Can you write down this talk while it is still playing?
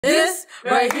This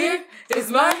right here is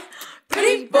my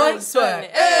pretty boy swag.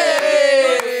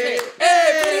 Hey,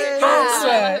 pretty boy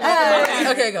swag.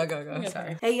 Okay, go.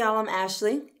 Sorry. Hey y'all, I'm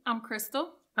Ashley. I'm Kristal.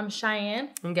 I'm Shyann.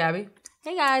 I'm Gabby.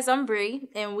 Hey guys, I'm Brie,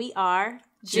 and we are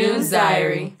June's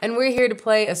Diary. And we're here to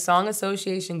play a song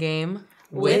association game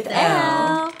with ELLE.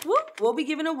 ELLE. We'll be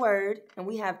given a word, and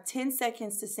we have 10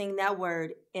 seconds to sing that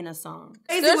word in a song.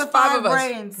 There's 5 of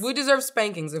us. We deserve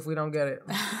spankings if we don't get it.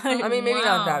 I mean, maybe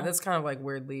not that. That's kind of like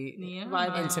weirdly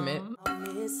intimate. I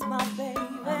miss my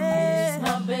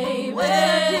baby.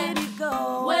 Where did he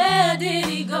go? Where did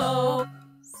he go?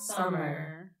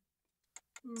 Summer.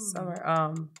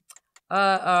 Summertime.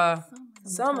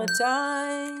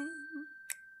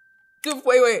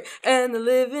 Wait. And the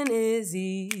living is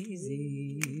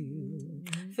easy.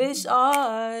 Fish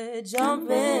are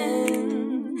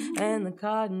jumping, and the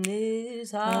cotton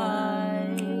is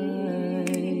high.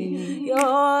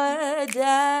 Your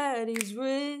daddy's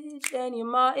rich, and your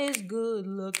ma is good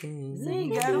looking.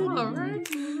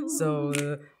 So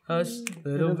hush,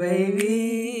 little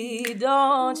baby,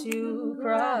 don't you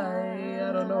cry.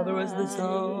 I don't know the rest of the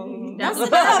song. That's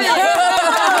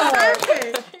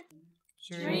perfect.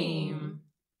 Dream.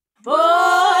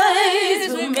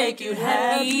 Boys, we make you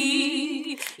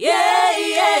happy.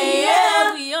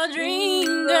 Yeah. We are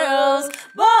dream girls.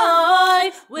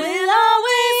 Boy, we'll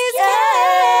always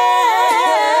care.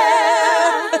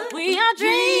 We are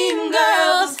dream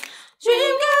girls.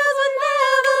 Dream girls will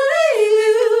never leave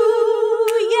you.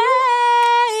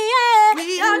 Yeah. We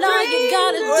are all you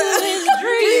gotta do is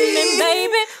dream, and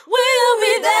baby, we'll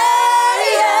be there.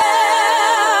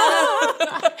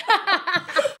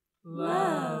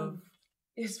 Love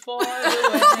is far away.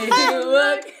 You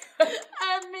look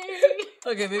at me.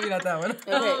 Okay, maybe not that one.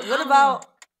 Okay, what about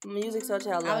Music Such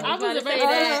How Love? I was about to say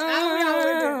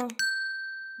that.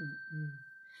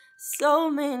 So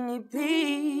many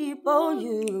people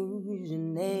use your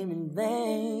name in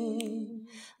vain.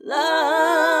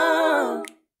 Love.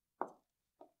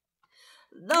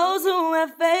 Those who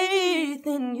have faith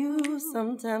in you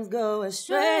sometimes go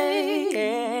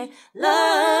astray.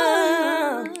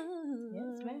 Love.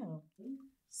 Yes, ma'am.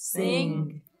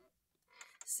 Sing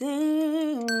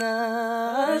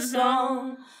a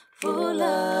song full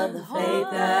of the faith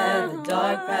that the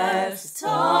dark past has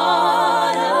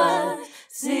taught us.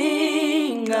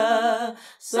 Sing a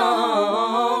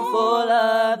song full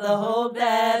of the hope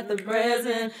that the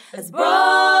present has brought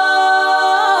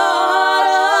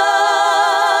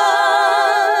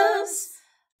us.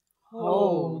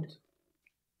 Hold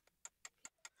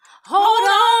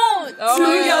on to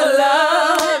your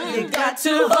love. You got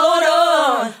to hold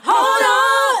on. Hold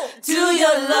on to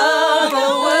your love.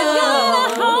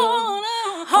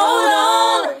 Hold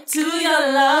on to your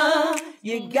love.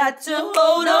 You got to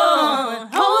hold on.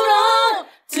 Hold on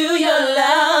to your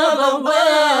love.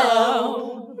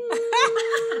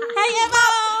 Hey, Emma.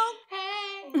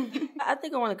 I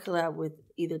think I want to collab with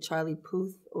either Charlie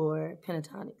Puth or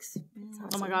Pentatonics.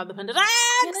 Oh my God, the Pentatonics.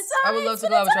 I would love to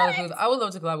collab with Charlie Puth. I would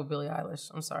love to collab with Billie Eilish.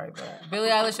 I'm sorry, but Billie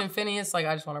Eilish and Phineas, like,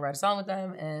 I just want to write a song with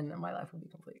them, and my life would be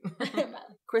complete.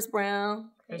 Chris Brown.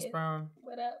 Chris Brown.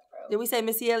 What up, bro? Did we say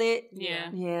Missy Elliott?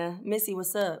 Yeah. Missy,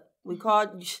 what's up? We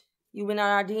called you. Went on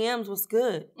our DMs. What's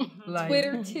good? Like,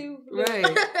 Twitter too.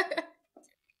 Right.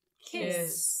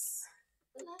 Kiss.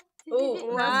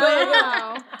 Ooh,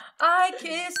 Wow. I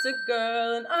kissed a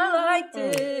girl and I liked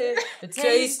it. The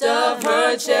taste of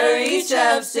her cherry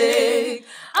chapstick.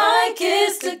 I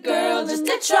kissed a girl just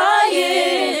to try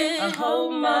it. I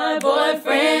hope my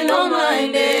boyfriend don't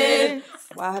mind it.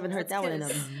 Wow, I haven't heard that one in a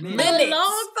minute. Minutes.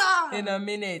 long time. In a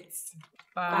minute.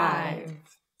 5,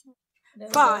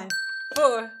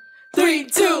 4, 3,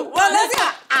 2, 1, let's go.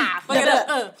 Fuck it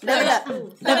up. Level up.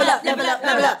 Level up. Level up.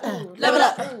 Level up. Level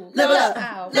up. Level up.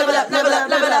 Level up. Level up.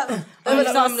 Level up. Oh, the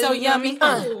sauce so yummy.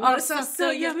 Oh, the sauce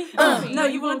so yummy. No,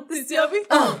 you want this yummy?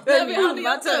 Baby, on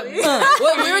my tummy.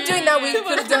 Well, we were doing that. We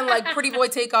could have done like Pretty Boy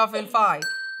Takeoff in 5,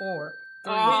 4,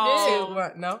 3, 2,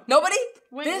 1. No? Nobody?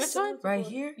 This which one? right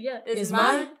here Is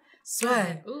my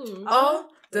swag. Ooh. All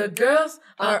the girls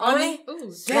are on me.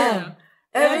 Ooh. Damn.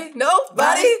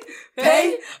 Nobody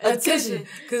pay attention.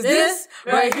 Cause this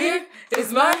right here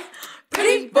is my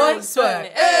pretty boy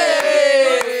swag.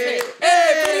 Hey,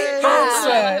 pretty boy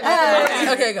swag.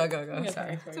 Okay, go.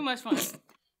 Sorry. Too much fun.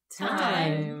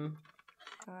 Time.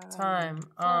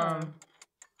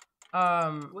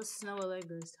 What's Snow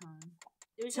Allegra's time?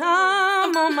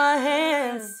 Time on my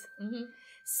hands.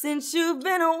 Since you've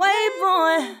been away,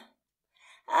 boy,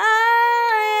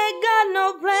 I ain't got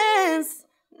no plans.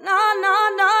 No.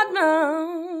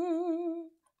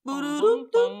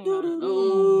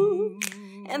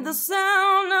 and the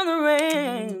sound of the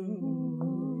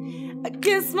rain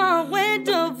against my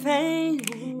window pane.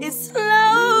 It's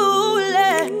slowly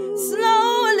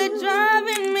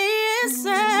driving me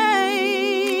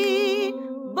insane.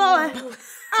 Boy,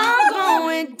 I'm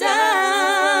going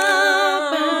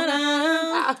down.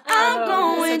 I'm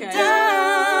going down.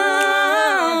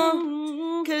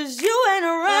 'Cause you ain't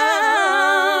around,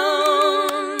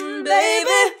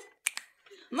 baby.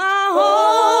 My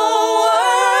whole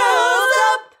world's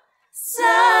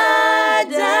upside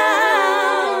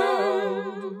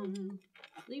down.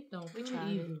 Sleep don't be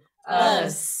trying.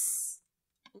 Us.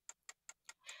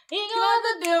 He gonna have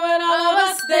to do it all of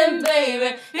us, then, baby.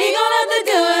 He gonna have to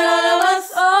do it all of us.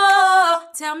 Oh,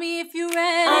 Tell me if you're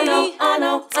ready. I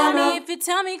know. Tell me if you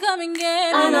tell me, come and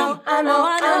get me. I know.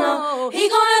 he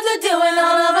gonna have to do it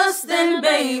all of us, then,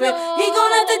 baby. He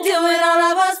gonna have to do it all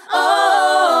of us.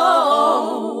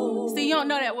 Oh. See, you don't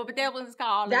know that one, but that one's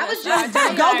called. That was just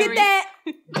just Go get that.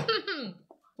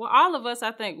 Well, All of Us,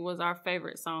 I think, was our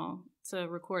favorite song to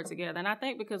record together. And I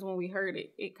think because when we heard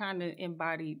it, it kind of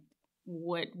embodied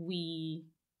what we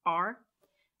are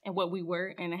and what we were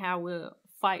and how we'll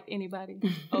fight anybody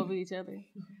over each other.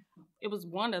 It was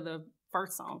one of the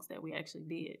first songs that we actually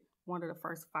did. One of the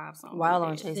first 5 songs. While we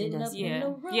on did. Chasing Destiny.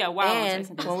 Yeah, while on And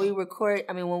Chasing when Destiny. we record,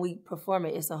 when we perform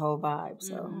it, it's a whole vibe.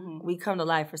 So we come to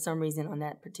life for some reason on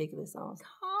that particular song.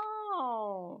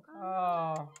 Oh.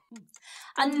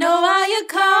 I know how you're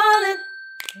calling.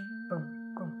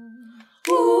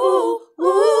 Ooh,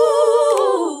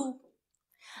 ooh.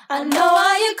 I know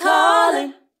how you're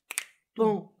calling.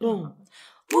 Boom, boom.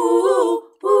 Ooh,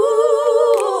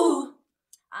 ooh.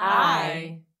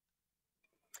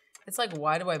 It's like,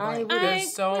 why do I blank? I-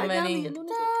 There's so many.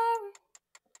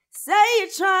 Say you're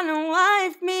trying to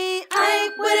wife me. I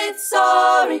ain't with it,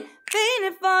 sorry.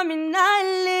 Feeling for me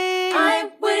nightly. I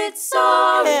ain't with it,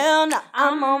 sorry. Hell no,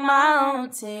 I'm on my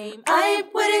own team. I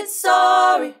ain't with it,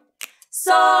 sorry.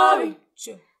 Sorry.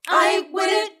 I ain't with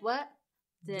it. What?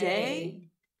 Day.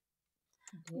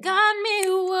 Got me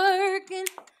working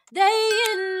day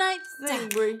and night. Sing,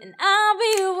 Brie. And I'll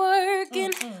be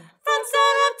working from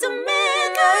sun up to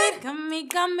midnight.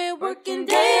 Got me working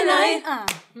day and night.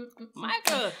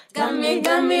 Michael. Got me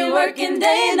working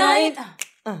day and night.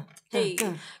 Hey.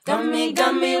 Got me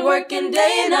working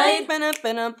day and night.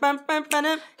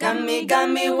 Got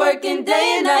me working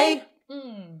day and night.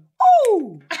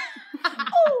 Ooh.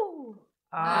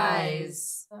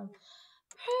 Eyes.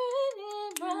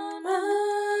 Pretty brown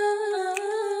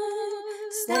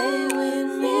Stay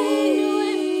with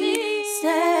me.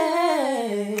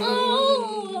 Stay.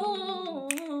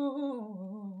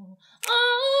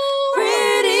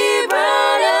 Pretty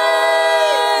brown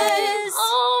eyes.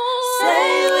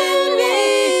 Stay with me.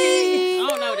 I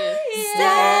don't know this.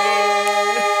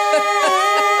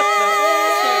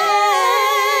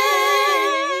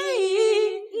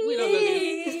 We don't know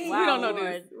this. Wow, we don't know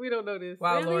Lord. this. We don't know this.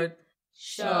 Wow, Really? Lord.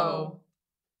 Show.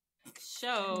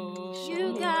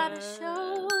 You gotta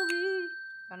show me.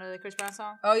 I know the Chris Brown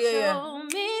song. Oh, yeah. Show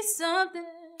me something.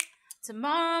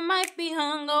 Tomorrow might be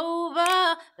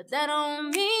hungover, but that don't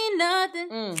mean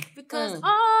nothing. Because all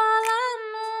I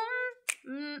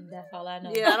know. That's all I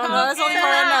know. Yeah, I don't know. That's the only part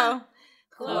I know.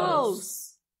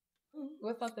 Close.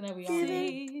 What's something that we all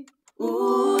know?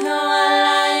 Ooh, no,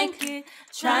 I like it.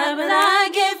 Try, but I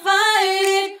can't find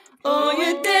it. Oh,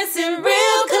 you're dancing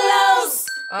real close.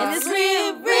 And it's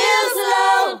real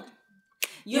slow.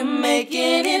 You're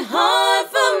making it hard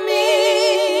for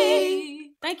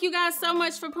me. Thank you guys so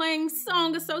much for playing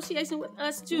Song Association with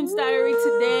us, June's Diary,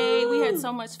 today. We had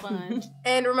so much fun.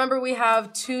 And remember, we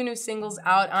have 2 new singles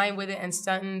out, I'm With It and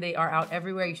Stuntin'. They are out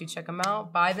everywhere. You should check them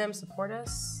out. Buy them, support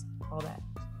us, all that.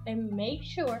 And make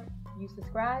sure you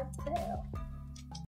subscribe to ELLE.